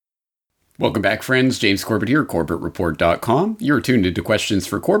Welcome back, friends. James Corbett here, CorbettReport.com. You're tuned into Questions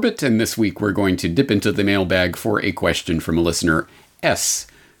for Corbett, and this week we're going to dip into the mailbag for a question from a listener, S,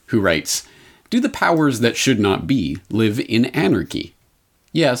 who writes, do the powers that should not be live in anarchy?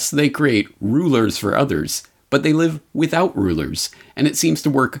 Yes, they create rulers for others, but they live without rulers, and it seems to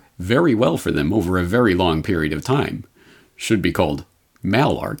work very well for them over a very long period of time. Should be called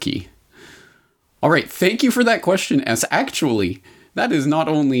malarchy. All right, thank you for that question, S. Actually, that is not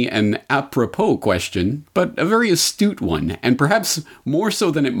only an apropos question, but a very astute one, and perhaps more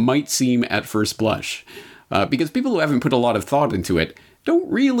so than it might seem at first blush. Because people who haven't put a lot of thought into it don't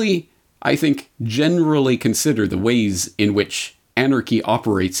really, I think, generally consider the ways in which anarchy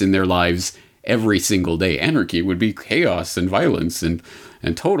operates in their lives every single day. Anarchy would be chaos and violence and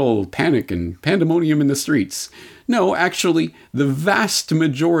total panic and pandemonium in the streets. No, actually, the vast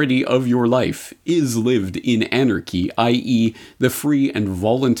majority of your life is lived in anarchy, i.e. the free and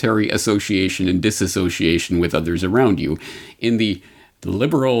voluntary association and disassociation with others around you. In the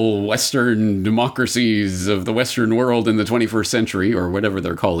liberal Western democracies of the Western world in the 21st century, or whatever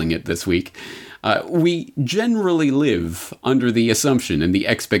they're calling it this week, we generally live under the assumption and the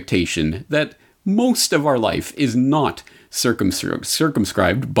expectation that most of our life is not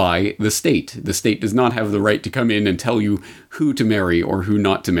circumscribed by the state. The state does not have the right to come in and tell you who to marry or who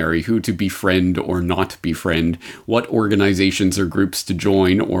not to marry, who to befriend or not befriend, what organizations or groups to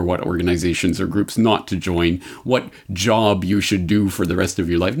join or what organizations or groups not to join, what job you should do for the rest of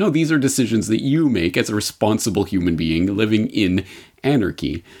your life. No, these are decisions that you make as a responsible human being living in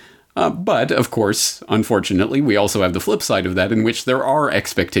anarchy. But, of course, unfortunately, we also have the flip side of that, in which there are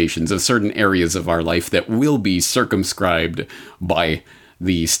expectations of certain areas of our life that will be circumscribed by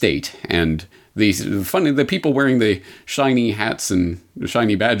the state. And the people wearing the shiny hats and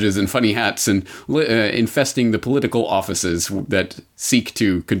shiny badges and funny hats and infesting the political offices that seek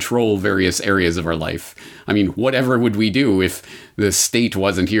to control various areas of our life. I mean, whatever would we do if the state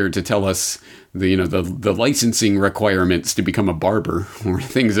wasn't here to tell us the licensing requirements to become a barber or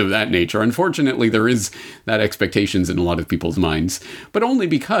things of that nature? Unfortunately, there is that expectations in a lot of people's minds, but only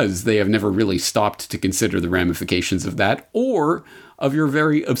because they have never really stopped to consider the ramifications of that or of your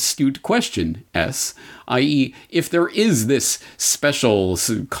very astute question, S, i.e., if there is this special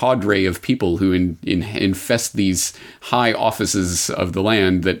cadre of people who infest these high offices of the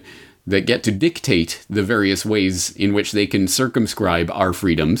land that get to dictate the various ways in which they can circumscribe our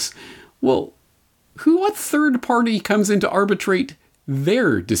freedoms, well, what third party comes in to arbitrate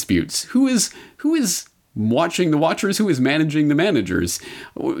their disputes? Who is watching the watchers? Who is managing the managers?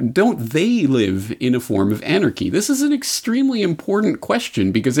 Don't they live in a form of anarchy? This is an extremely important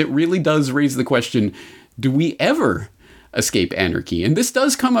question because it really does raise the question, do we ever escape anarchy? And this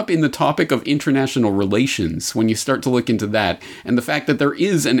does come up in the topic of international relations when you start to look into that. And the fact that there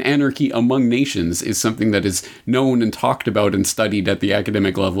is an anarchy among nations is something that is known and talked about and studied at the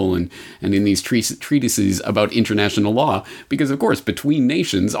academic level and in these treatises about international law. Because, of course, between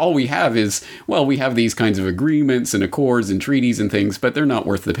nations, all we have is, well, we have these kinds of agreements and accords and treaties and things, but they're not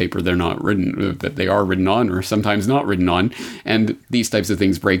worth the paper that they are written on or sometimes not written on. And these types of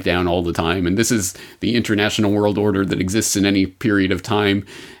things break down all the time. And this is the international world order that exists in any period of time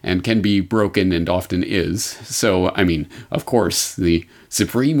and can be broken and often is. So, I mean, of course, the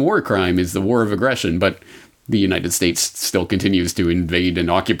supreme war crime is the war of aggression, but the United States still continues to invade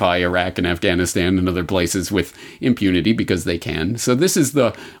and occupy Iraq and Afghanistan and other places with impunity because they can. So this is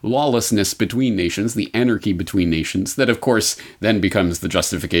the lawlessness between nations, the anarchy between nations, that of course then becomes the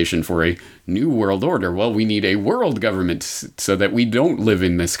justification for a new world order. Well, we need a world government so that we don't live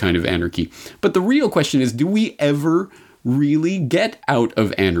in this kind of anarchy. But the real question is, do we ever really get out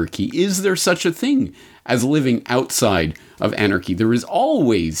of anarchy? Is there such a thing as living outside of anarchy? There is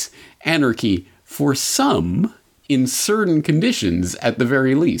always anarchy for some in certain conditions at the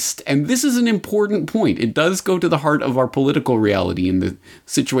very least. And this is an important point. It does go to the heart of our political reality in the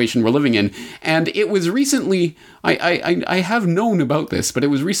situation we're living in. And it was recently, I have known about this, but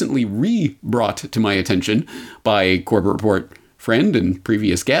it was recently brought to my attention by Corbett Report friend and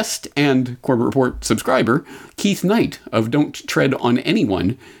previous guest and Corbett Report subscriber, Keith Knight of Don't Tread on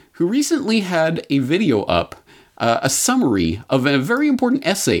Anyone, who recently had a video up, a summary of a very important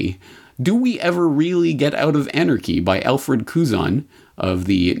essay, Do We Ever Really Get Out of Anarchy, by Alfred Couzon of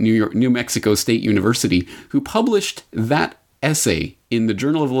the New Mexico State University, who published that essay in the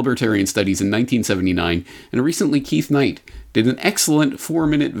Journal of Libertarian Studies in 1979, and recently Keith Knight did an excellent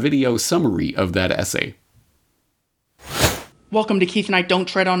 4-minute video summary of that essay. Welcome to Keith Knight, Don't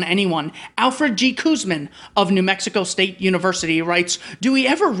Tread on Anyone. Alfred G. Kuzman of New Mexico State University writes, do we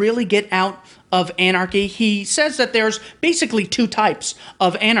ever really get out of anarchy? He says that there's basically two types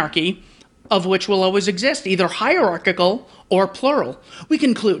of anarchy. of which will always exist, either hierarchical or plural. We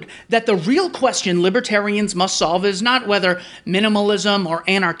conclude that the real question libertarians must solve is not whether minimalism or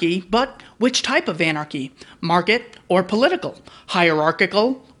anarchy, but which type of anarchy, market or political,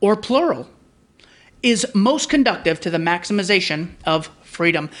 hierarchical or plural, is most conducive to the maximization of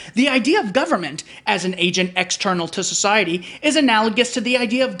freedom. The idea of government as an agent external to society is analogous to the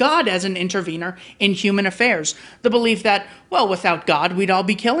idea of God as an intervener in human affairs. The belief that, well, without God, we'd all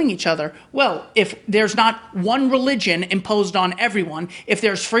be killing each other. Well, if there's not one religion imposed on everyone, if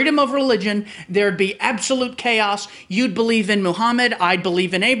there's freedom of religion, there'd be absolute chaos. You'd believe in Muhammad, I'd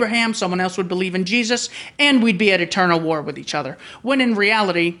believe in Abraham, someone else would believe in Jesus, and we'd be at eternal war with each other. When in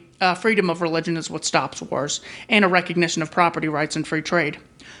reality, freedom of religion is what stops wars, and a recognition of property rights and free trade.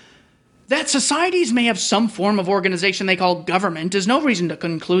 That societies may have some form of organization they call government is no reason to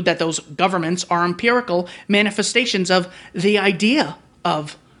conclude that those governments are empirical manifestations of the idea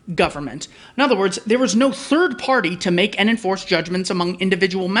of government. In other words, there is no third party to make and enforce judgments among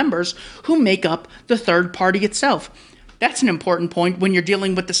individual members who make up the third party itself. That's an important point when you're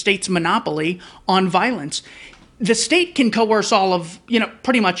dealing with the state's monopoly on violence. The state can coerce all of,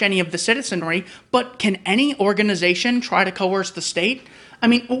 pretty much any of the citizenry, but can any organization try to coerce the state? I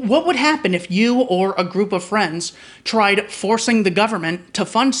mean, what would happen if you or a group of friends tried forcing the government to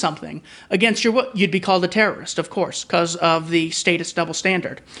fund something against your will? You'd be called a terrorist, of course, because of the statist double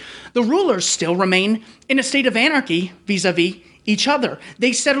standard. The rulers still remain in a state of anarchy vis-a-vis each other.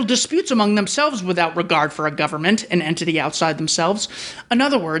 They settle disputes among themselves without regard for a government, an entity outside themselves. In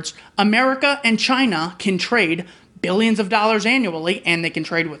other words, America and China can trade billions of dollars annually, and they can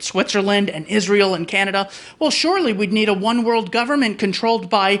trade with Switzerland and Israel and Canada. Well, surely we'd need a one world government controlled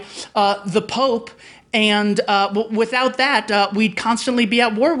by the Pope, and without that, we'd constantly be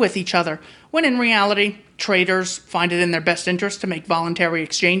at war with each other. When in reality, traders find it in their best interest to make voluntary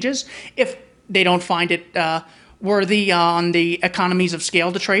exchanges. If they don't find it worthy on the economies of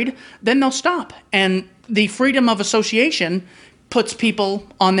scale to trade, then they'll stop. And the freedom of association puts people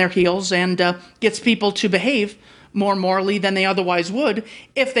on their heels and gets people to behave more morally than they otherwise would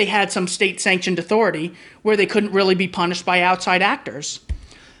if they had some state-sanctioned authority where they couldn't really be punished by outside actors.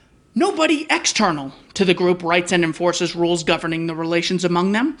 Nobody external to the group writes and enforces rules governing the relations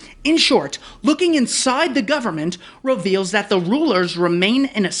among them. In short, looking inside the government reveals that the rulers remain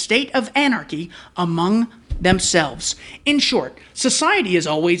in a state of anarchy among themselves. In short, society is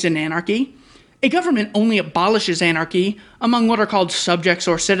always in anarchy. A government only abolishes anarchy among what are called subjects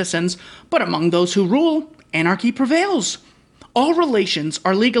or citizens, but among those who rule, anarchy prevails. All relations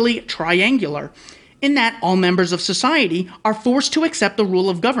are legally triangular, in that all members of society are forced to accept the rule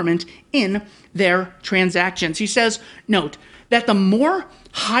of government in their transactions. He says, note, that the more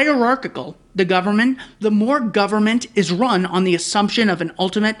hierarchical the government, the more government is run on the assumption of an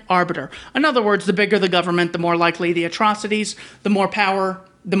ultimate arbiter. In other words, the bigger the government, the more likely the atrocities, the more power,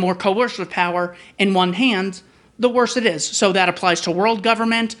 the more coercive power in one hand, the worse it is. So that applies to world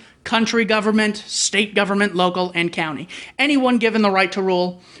government, country government, state government, local, and county. Anyone given the right to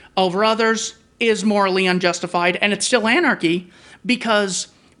rule over others is morally unjustified, and it's still anarchy because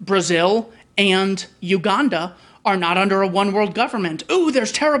Brazil and Uganda are not under a one-world government. Ooh,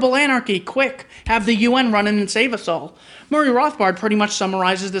 there's terrible anarchy. Quick, have the UN run in and save us all. Murray Rothbard pretty much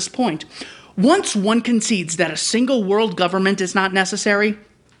summarizes this point. Once one concedes that a single world government is not necessary,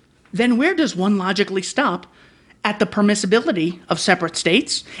 then where does one logically stop at the permissibility of separate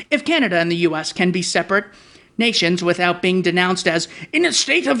states? If Canada and the US can be separate nations without being denounced as in a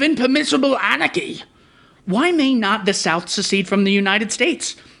state of impermissible anarchy, why may not the South secede from the United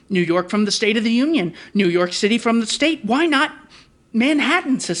States? New York from the State of the Union, New York City from the state. Why not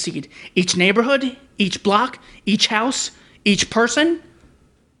Manhattan secede? Each neighborhood, each block, each house, each person.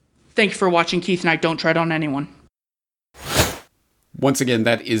 Thank you for watching Keith Knight, Don't Tread on Anyone. Once again,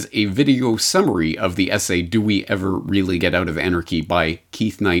 that is a video summary of the essay, Do We Ever Really Get Out of Anarchy, by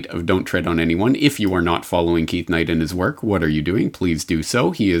Keith Knight of Don't Tread on Anyone. If you are not following Keith Knight and his work, what are you doing? Please do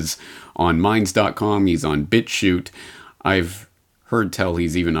so. He is on Minds.com. He's on BitChute. I've heard tell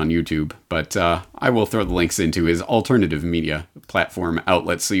he's even on YouTube, but I will throw the links into his alternative media platform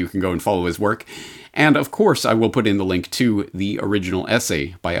outlets so you can go and follow his work. And of course, I will put in the link to the original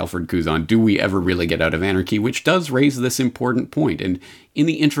essay by Alfred Couzon, Do We Ever Really Get Out of Anarchy, which does raise this important point. And in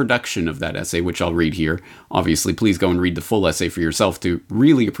the introduction of that essay, which I'll read here, obviously, please go and read the full essay for yourself to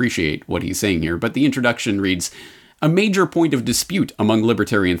really appreciate what he's saying here. But the introduction reads, a major point of dispute among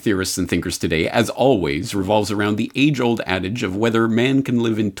libertarian theorists and thinkers today, as always, revolves around the age-old adage of whether man can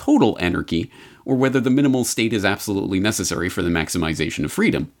live in total anarchy or whether the minimal state is absolutely necessary for the maximization of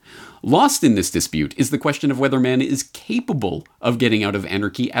freedom. Lost in this dispute is the question of whether man is capable of getting out of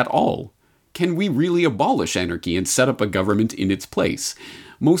anarchy at all. can we really abolish anarchy and set up a government in its place?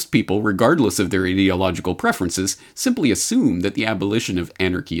 Most people, regardless of their ideological preferences, simply assume that the abolition of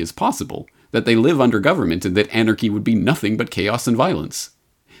anarchy is possible, that they live under government and that anarchy would be nothing but chaos and violence.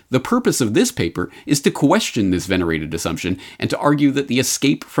 The purpose of this paper is to question this venerated assumption and to argue that the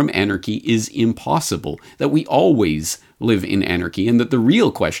escape from anarchy is impossible, that we always live in anarchy, and that the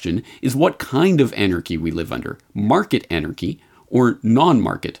real question is what kind of anarchy we live under, market anarchy or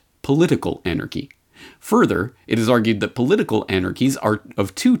non-market political anarchy. Further, it is argued that political anarchies are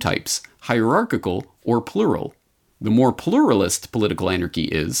of two types, hierarchical or plural. The more pluralist political anarchy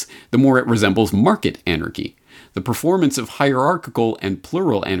is, the more it resembles market anarchy. The performance of hierarchical and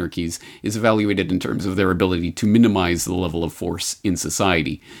plural anarchies is evaluated in terms of their ability to minimize the level of force in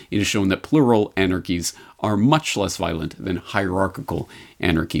society. It is shown that plural anarchies are much less violent than hierarchical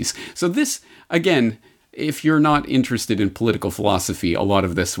anarchies. So this, again, if you're not interested in political philosophy, a lot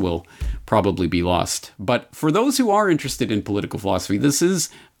of this will probably be lost. But for those who are interested in political philosophy, this is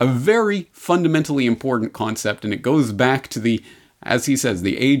a very fundamentally important concept, and it goes back to the, as he says,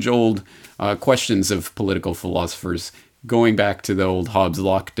 the age-old questions of political philosophers, going back to the old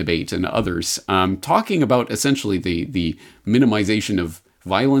Hobbes-Locke debate and others, talking about essentially the minimization of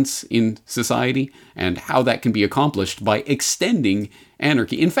violence in society and how that can be accomplished by extending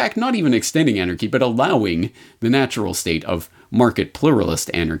anarchy. In fact, not even extending anarchy, but allowing the natural state of market pluralist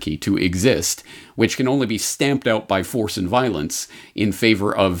anarchy to exist, which can only be stamped out by force and violence in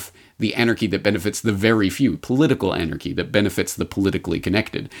favor of the anarchy that benefits the very few, political anarchy that benefits the politically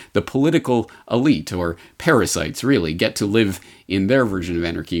connected. The political elite, or parasites really, get to live in their version of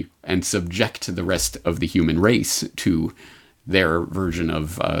anarchy and subject the rest of the human race to their version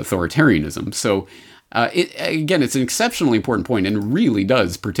of authoritarianism. So it's an exceptionally important point and really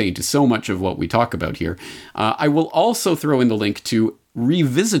does pertain to so much of what we talk about here. I will also throw in the link to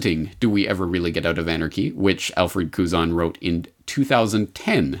Revisiting Do We Ever Really Get Out of Anarchy, which Alfred Couzon wrote in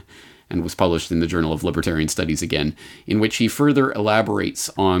 2010 and was published in the Journal of Libertarian Studies again, in which he further elaborates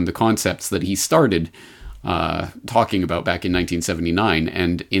on the concepts that he started talking about back in 1979.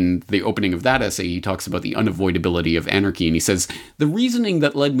 And in the opening of that essay, he talks about the unavoidability of anarchy. And he says, the reasoning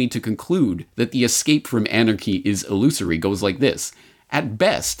that led me to conclude that the escape from anarchy is illusory goes like this. At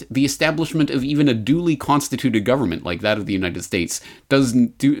best, the establishment of even a duly constituted government like that of the United States does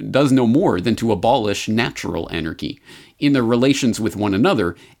no more than to abolish natural anarchy. In their relations with one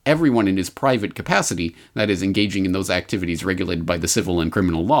another, everyone in his private capacity, that is, engaging in those activities regulated by the civil and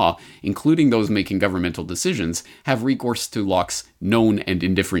criminal law, including those making governmental decisions, have recourse to Locke's known and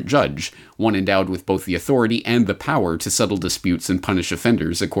indifferent judge, one endowed with both the authority and the power to settle disputes and punish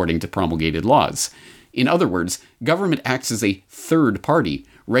offenders according to promulgated laws. In other words, government acts as a third party,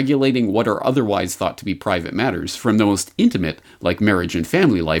 regulating what are otherwise thought to be private matters, from the most intimate, like marriage and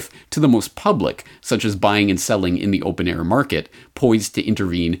family life, to the most public, such as buying and selling in the open-air market, poised to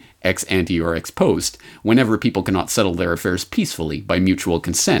intervene ex ante or ex post, whenever people cannot settle their affairs peacefully by mutual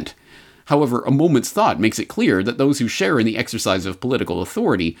consent. However, a moment's thought makes it clear that those who share in the exercise of political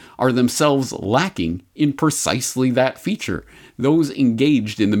authority are themselves lacking in precisely that feature. Those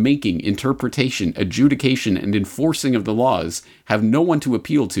engaged in the making, interpretation, adjudication, and enforcing of the laws have no one to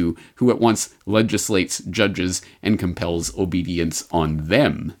appeal to who at once legislates, judges, and compels obedience on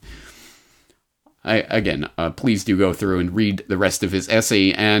them. Please do go through and read the rest of his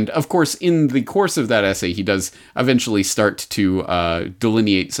essay. And of course, in the course of that essay, he does eventually start to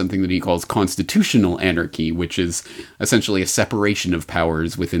delineate something that he calls constitutional anarchy, which is essentially a separation of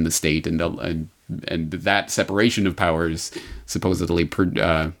powers within the state. And that separation of powers supposedly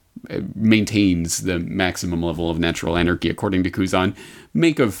maintains the maximum level of natural anarchy, according to Couzon.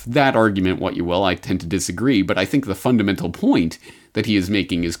 Make of that argument what you will. I tend to disagree, but I think the fundamental point that he is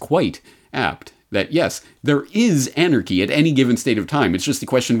making is quite apt. That, yes, there is anarchy at any given state of time. It's just a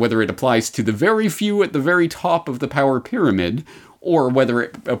question whether it applies to the very few at the very top of the power pyramid, or whether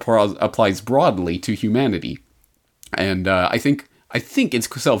it applies broadly to humanity. And I think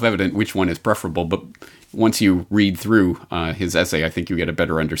it's self-evident which one is preferable, but once you read through his essay, I think you get a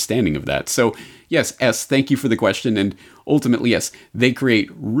better understanding of that. So, yes, S, thank you for the question, and ultimately, yes, they create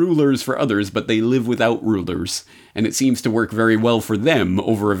rulers for others, but they live without rulers, and it seems to work very well for them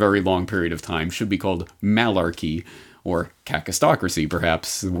over a very long period of time. Should be called malarchy, or kakistocracy,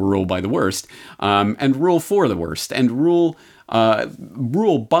 perhaps, rule by the worst, and rule for the worst, and rule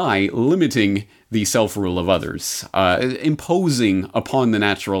by limiting the self-rule of others, imposing upon the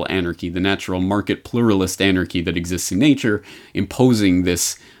natural anarchy, the natural market pluralist anarchy that exists in nature, imposing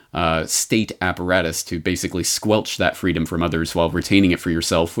this state apparatus to basically squelch that freedom from others while retaining it for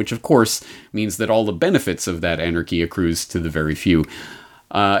yourself, which of course means that all the benefits of that anarchy accrues to the very few.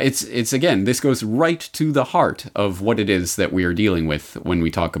 it's again, this goes right to the heart of what it is that we are dealing with when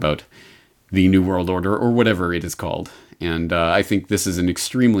we talk about the New World Order, or whatever it is called. And I think this is an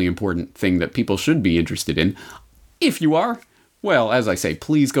extremely important thing that people should be interested in. If you are, well, as I say,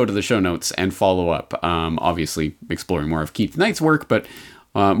 please go to the show notes and follow up. Obviously, exploring more of Keith Knight's work, but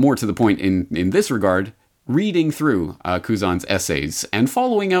more to the point in this regard, reading through Kuzan's essays and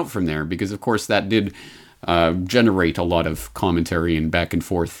following out from there, because of course that did generate a lot of commentary and back and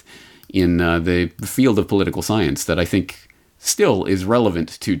forth in the field of political science that I think still is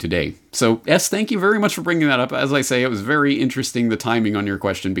relevant to today. So, S, thank you very much for bringing that up. As I say, it was very interesting, the timing on your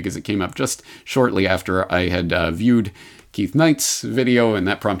question, because it came up just shortly after I had viewed Keith Knight's video, and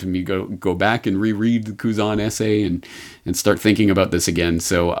that prompted me to go back and reread the Kuzan essay and start thinking about this again.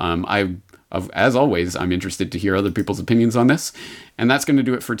 So as always, I'm interested to hear other people's opinions on this. And that's going to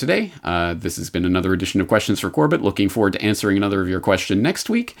do it for today. This has been another edition of Questions for Corbett. Looking forward to answering another of your questions next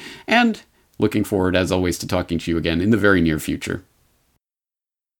week. And looking forward, as always, to talking to you again in the very near future.